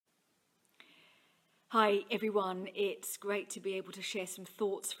Hi everyone, it's great to be able to share some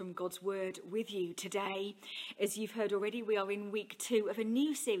thoughts from God's Word with you today. As you've heard already, we are in week 2 of a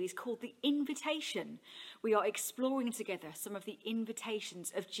new series called The Invitation. We are exploring together some of the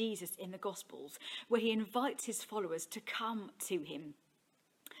invitations of Jesus in the Gospels, where he invites his followers to come to him.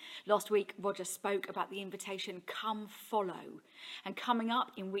 Last week, Roger spoke about the invitation, come follow. And coming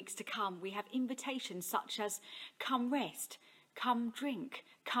up in weeks to come, we have invitations such as come rest, come drink,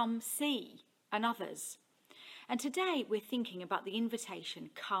 come see, and others. And today we're thinking about the invitation,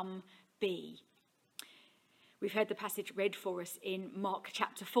 come be. We've heard the passage read for us in Mark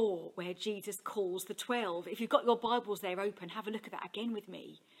chapter 4, where Jesus calls the 12. If you've got your Bibles there open, have a look at that again with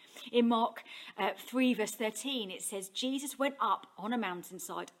me. In Mark 3 verse 13, it says, Jesus went up on a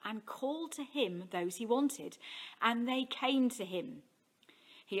mountainside and called to him those he wanted, and they came to him.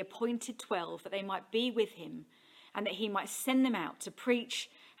 He appointed 12 that they might be with him, and that he might send them out to preach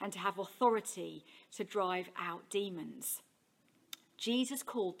and to have authority to drive out demons. Jesus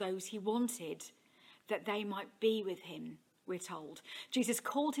called those he wanted that they might be with him, we're told. Jesus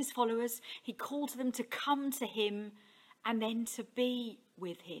called his followers, he called to them to come to him and then to be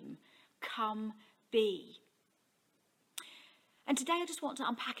with him. Come be. And today I just want to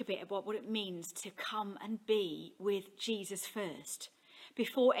unpack a bit about what it means to come and be with Jesus first,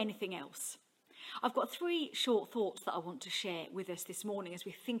 before anything else. I've got 3 short thoughts that I want to share with us this morning as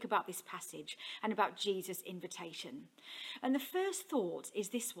we think about this passage and about Jesus' invitation. And the first thought is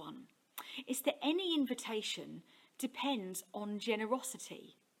this one. It's that any invitation depends on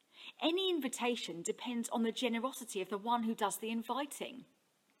generosity. Any invitation depends on the generosity of the one who does the inviting.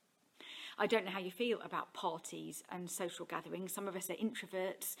 I don't know how you feel about parties and social gatherings. Some of us are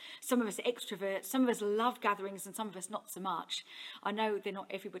introverts, some of us are extroverts, some of us love gatherings and some of us not so much. I know they're not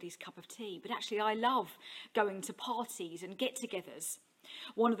everybody's cup of tea, but actually I love going to parties and get-togethers.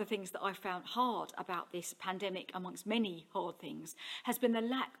 One of the things that I found hard about this pandemic, amongst many hard things, has been the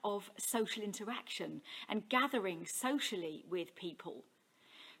lack of social interaction and gathering socially with people.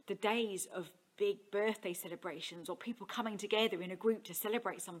 The days of big birthday celebrations or people coming together in a group to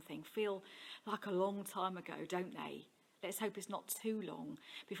celebrate something feel like a long time ago, don't they? Let's hope it's not too long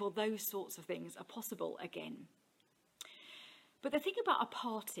before those sorts of things are possible again. But the thing about a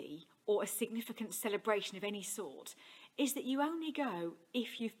party or a significant celebration of any sort is that you only go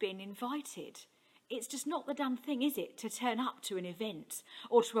if you've been invited. It's just not the damn thing, is it, to turn up to an event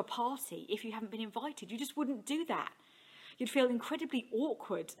or to a party if you haven't been invited. You just wouldn't do that. You'd feel incredibly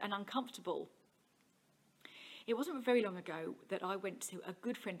awkward and uncomfortable. It wasn't very long ago that I went to a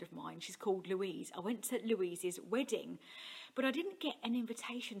good friend of mine. She's called Louise. I went to Louise's wedding, but I didn't get an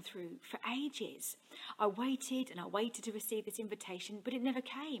invitation through for ages. I waited and I waited to receive this invitation, but it never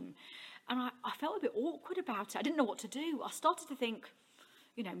came. And I felt a bit awkward about it. I didn't know what to do. I started to think,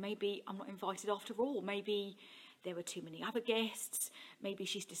 maybe I'm not invited after all. Maybe there were too many other guests. Maybe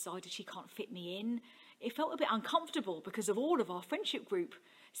she's decided she can't fit me in. It felt a bit uncomfortable because of all of our friendship group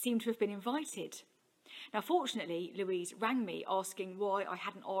seemed to have been invited. Now, fortunately, Louise rang me asking why I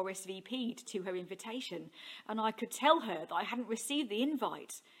hadn't RSVP'd to her invitation, and I could tell her that I hadn't received the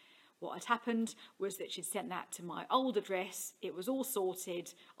invite. What had happened was that she'd sent that to my old address, it was all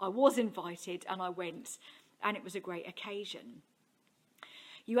sorted, I was invited, and I went, and it was a great occasion.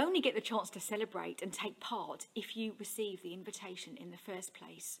 You only get the chance to celebrate and take part if you receive the invitation in the first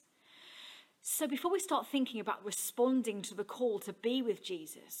place. So before we start thinking about responding to the call to be with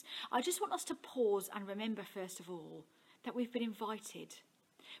Jesus, I just want us to pause and remember, first of all, that we've been invited.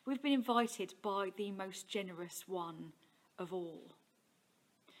 We've been invited by the most generous one of all.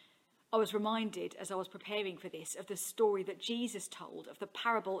 I was reminded, as I was preparing for this, of the story that Jesus told of the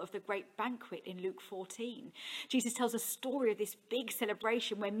parable of the great banquet in Luke 14. Jesus tells a story of this big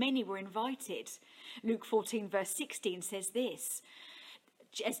celebration where many were invited. Luke 14 verse 16 says this.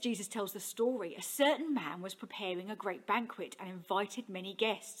 As Jesus tells the story, a certain man was preparing a great banquet and invited many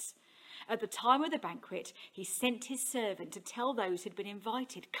guests. At the time of the banquet, he sent his servant to tell those who'd been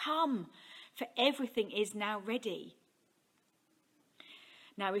invited, "Come, for everything is now ready."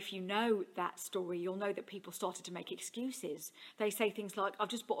 Now, if you know that story, you'll know that people started to make excuses. They say things like, "I've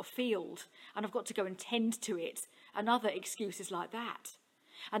just bought a field and I've got to go and tend to it," and other excuses like that.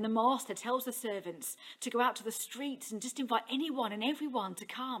 And the master tells the servants to go out to the streets and just invite anyone and everyone to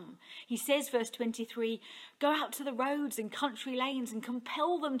come. He says, verse 23, "Go out to the roads and country lanes and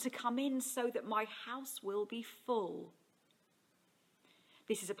compel them to come in so that my house will be full."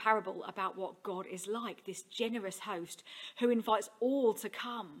 This is a parable about what God is like, this generous host who invites all to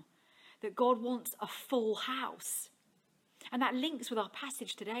come, that God wants a full house. And that links with our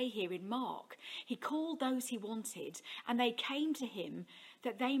passage today here in Mark. He called those he wanted, and they came to him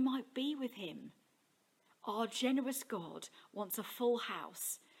that they might be with him. Our generous God wants a full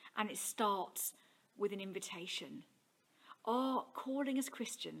house, and it starts with an invitation. Our calling as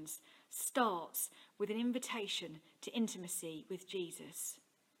Christians starts with an invitation to intimacy with Jesus.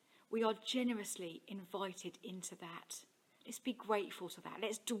 We are generously invited into that. Let's be grateful to that.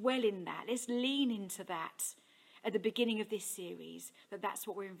 Let's dwell in that. Let's lean into that at the beginning of this series, that's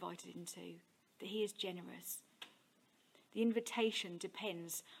what we're invited into, that he is generous. The invitation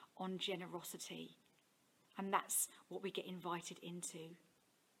depends on generosity, and that's what we get invited into.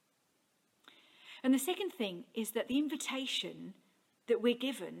 And the second thing is that the invitation that we're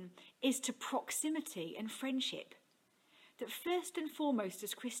given is to proximity and friendship. That first and foremost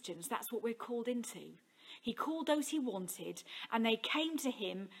as Christians, that's what we're called into. He called those he wanted, and they came to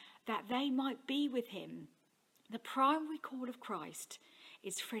him that they might be with him. The primary call of Christ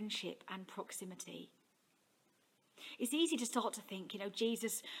is friendship and proximity. It's easy to start to think,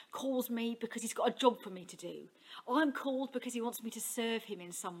 Jesus calls me because he's got a job for me to do. I'm called because he wants me to serve him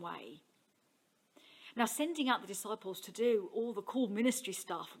in some way. Now, sending out the disciples to do all the cool ministry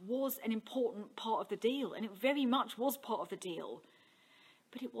stuff was an important part of the deal, and it very much was part of the deal.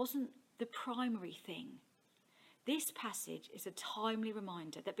 But it wasn't the primary thing. This passage is a timely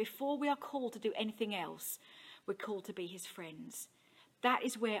reminder that before we are called to do anything else, we're called to be his friends. That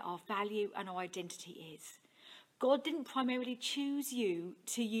is where our value and our identity is. God didn't primarily choose you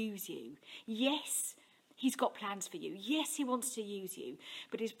to use you. Yes, he's got plans for you. Yes, he wants to use you.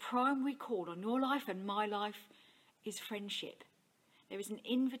 But his primary call on your life and my life is friendship. There is an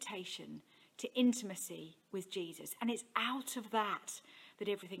invitation to intimacy with Jesus. And it's out of that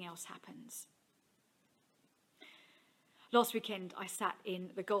everything else happens. Last weekend, I sat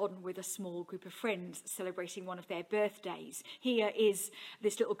in the garden with a small group of friends celebrating one of their birthdays. Here is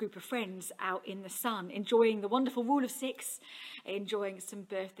this little group of friends out in the sun, enjoying the wonderful rule of 6, enjoying some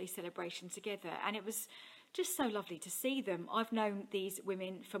birthday celebration together. And it was just so lovely to see them. I've known these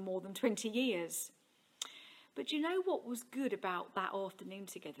women for more than 20 years. But do you know what was good about that afternoon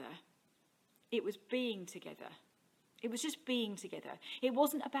together? It was being together. It was just being together. It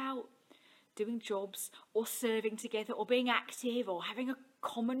wasn't about doing jobs or serving together or being active or having a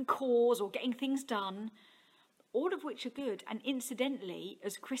common cause or getting things done, all of which are good. And incidentally,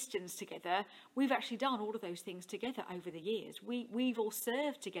 as Christians together, we've actually done all of those things together over the years. We've all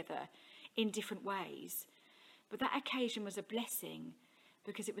served together in different ways. But that occasion was a blessing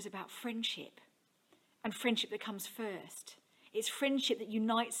because it was about friendship, and friendship that comes first. It's friendship that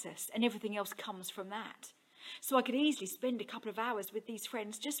unites us, and everything else comes from that. So I could easily spend a couple of hours with these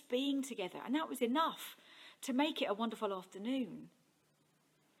friends just being together, and that was enough to make it a wonderful afternoon.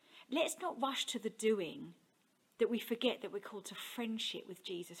 Let's not rush to the doing, that we forget that we're called to friendship with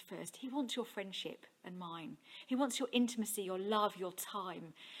Jesus first. He wants your friendship and mine. He wants your intimacy, your love, your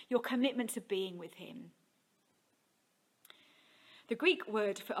time, your commitment to being with him. The Greek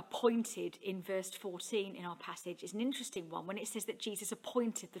word for appointed in verse 14 in our passage is an interesting one when it says that Jesus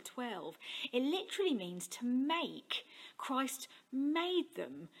appointed the 12. It literally means to make. Christ made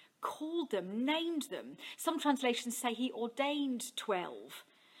them, called them, named them. Some translations say he ordained 12.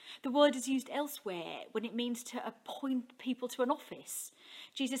 The word is used elsewhere when it means to appoint people to an office.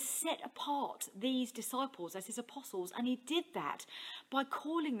 Jesus set apart these disciples as his apostles, and he did that by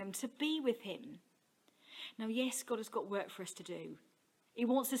calling them to be with him. Now, yes, God has got work for us to do. He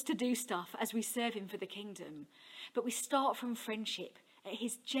wants us to do stuff as we serve him for the kingdom. But we start from friendship at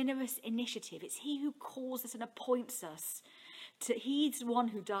his generous initiative. It's he who calls us and appoints us. He's the one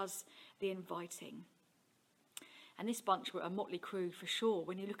who does the inviting. And this bunch were a motley crew for sure.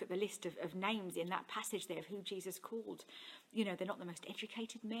 When you look at the list of names in that passage there of who Jesus called, they're not the most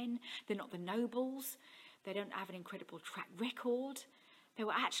educated men. They're not the nobles. They don't have an incredible track record. They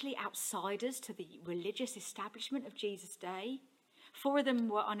were actually outsiders to the religious establishment of Jesus' day. 4 of them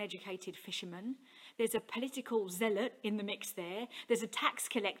were uneducated fishermen. There's a political zealot in the mix there. There's a tax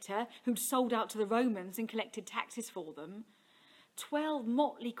collector who'd sold out to the Romans and collected taxes for them. 12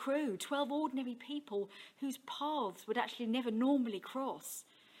 motley crew, 12 ordinary people whose paths would actually never normally cross.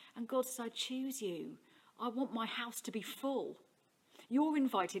 And God said, I choose you. I want my house to be full. You're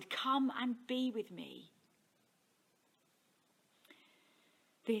invited. Come and be with me.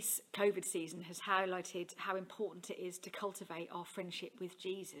 This COVID season has highlighted how important it is to cultivate our friendship with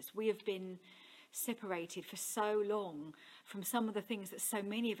Jesus. We have been separated for so long from some of the things that so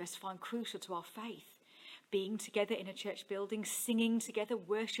many of us find crucial to our faith. Being together in a church building, singing together,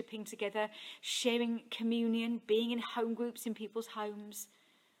 worshipping together, sharing communion, being in home groups in people's homes.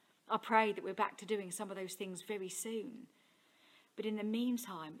 I pray that we're back to doing some of those things very soon. But in the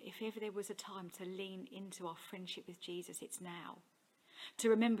meantime, if ever there was a time to lean into our friendship with Jesus, it's now. to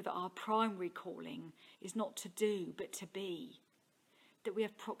remember that our primary calling is not to do, but to be, that we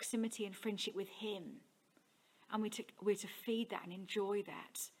have proximity and friendship with him, and we're to feed that and enjoy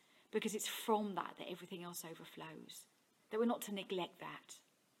that, because it's from that everything else overflows, that we're not to neglect that.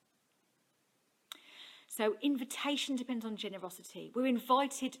 So invitation depends on generosity. We're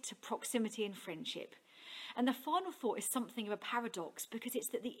invited to proximity and friendship. And the final thought is something of a paradox, because it's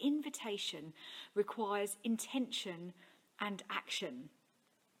that the invitation requires intention and action.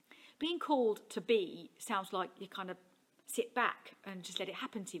 Being called to be sounds like you kind of sit back and just let it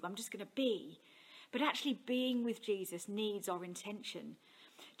happen to you. I'm just going to be. But actually being with Jesus needs our intention.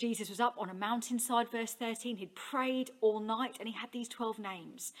 Jesus was up on a mountainside, verse 13. He'd prayed all night and he had these 12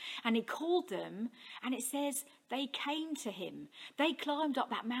 names. And he called them, and it says they came to him. They climbed up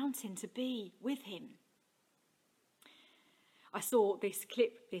that mountain to be with him. I saw this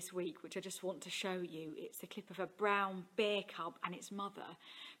clip this week, which I just want to show you. It's a clip of a brown bear cub and its mother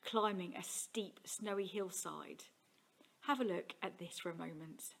climbing a steep, snowy hillside. Have a look at this for a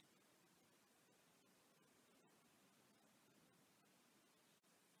moment.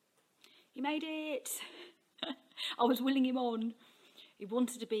 He made it. I was willing him on. He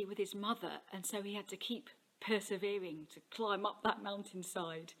wanted to be with his mother, and so he had to keep persevering to climb up that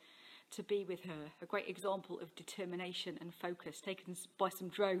mountainside to be with her. A great example of determination and focus taken by some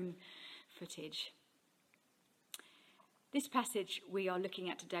drone footage. This passage we are looking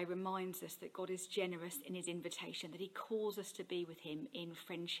at today reminds us that God is generous in his invitation, that he calls us to be with him in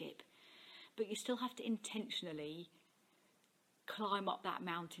friendship. But you still have to intentionally climb up that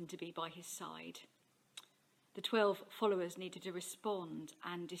mountain to be by his side. The 12 followers needed to respond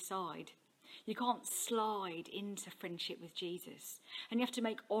and decide. You can't slide into friendship with Jesus, and you have to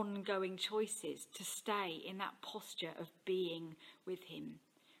make ongoing choices to stay in that posture of being with him.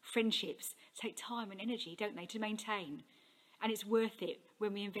 Friendships take time and energy, don't they, to maintain, and it's worth it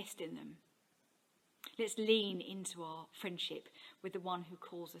when we invest in them. Let's lean into our friendship with the one who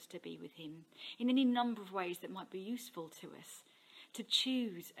calls us to be with him in any number of ways that might be useful to us. To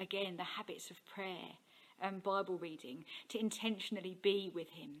choose, again, the habits of prayer and Bible reading, to intentionally be with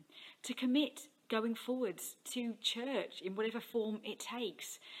him, to commit going forwards to church in whatever form it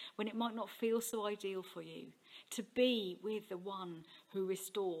takes when it might not feel so ideal for you, to be with the one who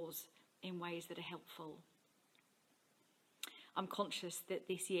restores in ways that are helpful. I'm conscious that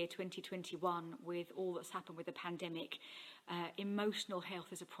this year, 2021, with all that's happened with the pandemic, emotional health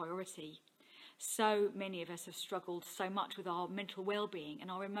is a priority. So many of us have struggled so much with our mental well-being and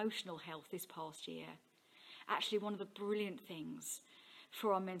our emotional health this past year. Actually, one of the brilliant things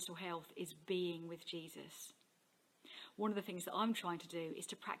for our mental health is being with Jesus. One of the things that I'm trying to do is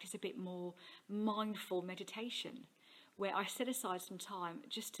to practice a bit more mindful meditation, where I set aside some time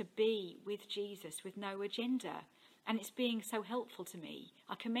just to be with Jesus with no agenda. And it's being so helpful to me.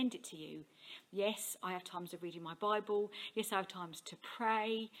 I commend it to you. Yes, I have times of reading my Bible. Yes, I have times to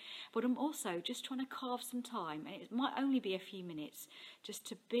pray. But I'm also just trying to carve some time, and it might only be a few minutes, just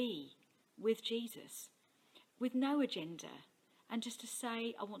to be with Jesus with no agenda, and just to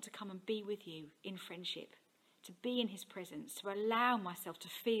say, I want to come and be with you in friendship, to be in his presence, to allow myself to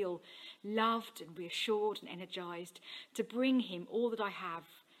feel loved and reassured and energized, to bring him all that I have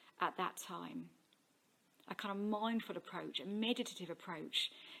at that time. A kind of mindful approach, a meditative approach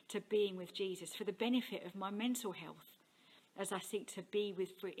to being with Jesus for the benefit of my mental health as I seek to be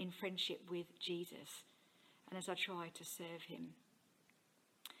in friendship with Jesus and as I try to serve him.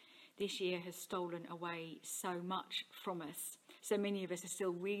 This year has stolen away so much from us. So many of us are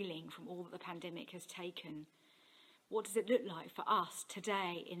still reeling from all that the pandemic has taken. What does it look like for us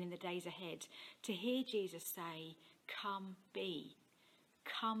today and in the days ahead to hear Jesus say, come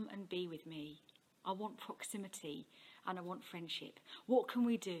and be with me. I want proximity and I want friendship. What can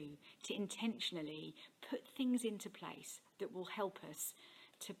we do to intentionally put things into place that will help us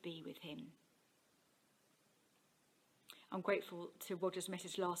to be with him? I'm grateful to Roger's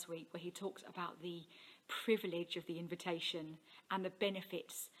message last week where he talks about the privilege of the invitation and the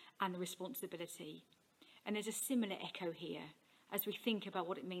benefits and the responsibility. And there's a similar echo here as we think about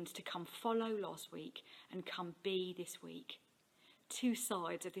what it means to come follow last week and come be this week. Two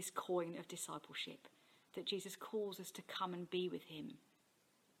sides of this coin of discipleship, that Jesus calls us to come and be with him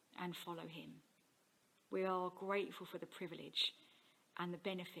and follow him. We are grateful for the privilege and the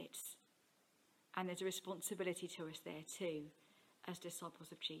benefits, and there's a responsibility to us there too as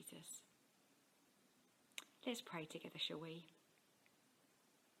disciples of Jesus. Let's pray together, shall we?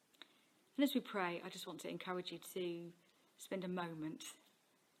 And as we pray, I just want to encourage you to spend a moment.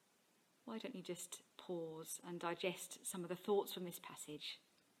 Why don't you just pause and digest some of the thoughts from this passage,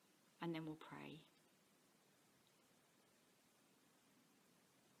 and then we'll pray.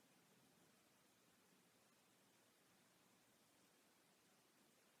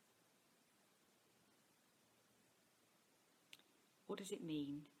 What does it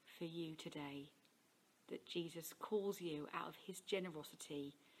mean for you today that Jesus calls you out of his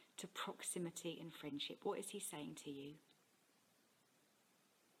generosity to proximity and friendship? What is he saying to you?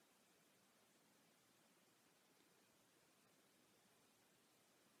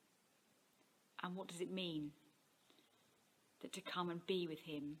 And what does it mean that to come and be with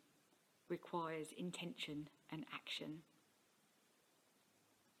him requires intention and action?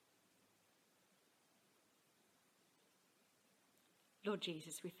 Lord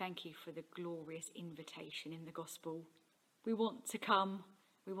Jesus, we thank you for the glorious invitation in the gospel. We want to come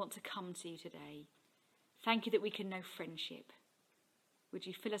to you today. Thank you that we can know friendship. Would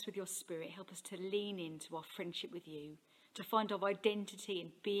you fill us with your spirit, help us to lean into our friendship with you, to find our identity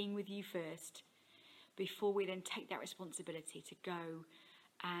in being with you first, before we then take that responsibility to go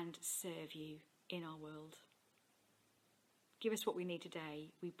and serve you in our world. Give us what we need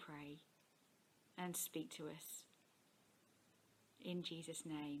today, we pray, and speak to us. In Jesus'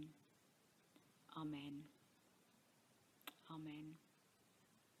 name, amen. Amen.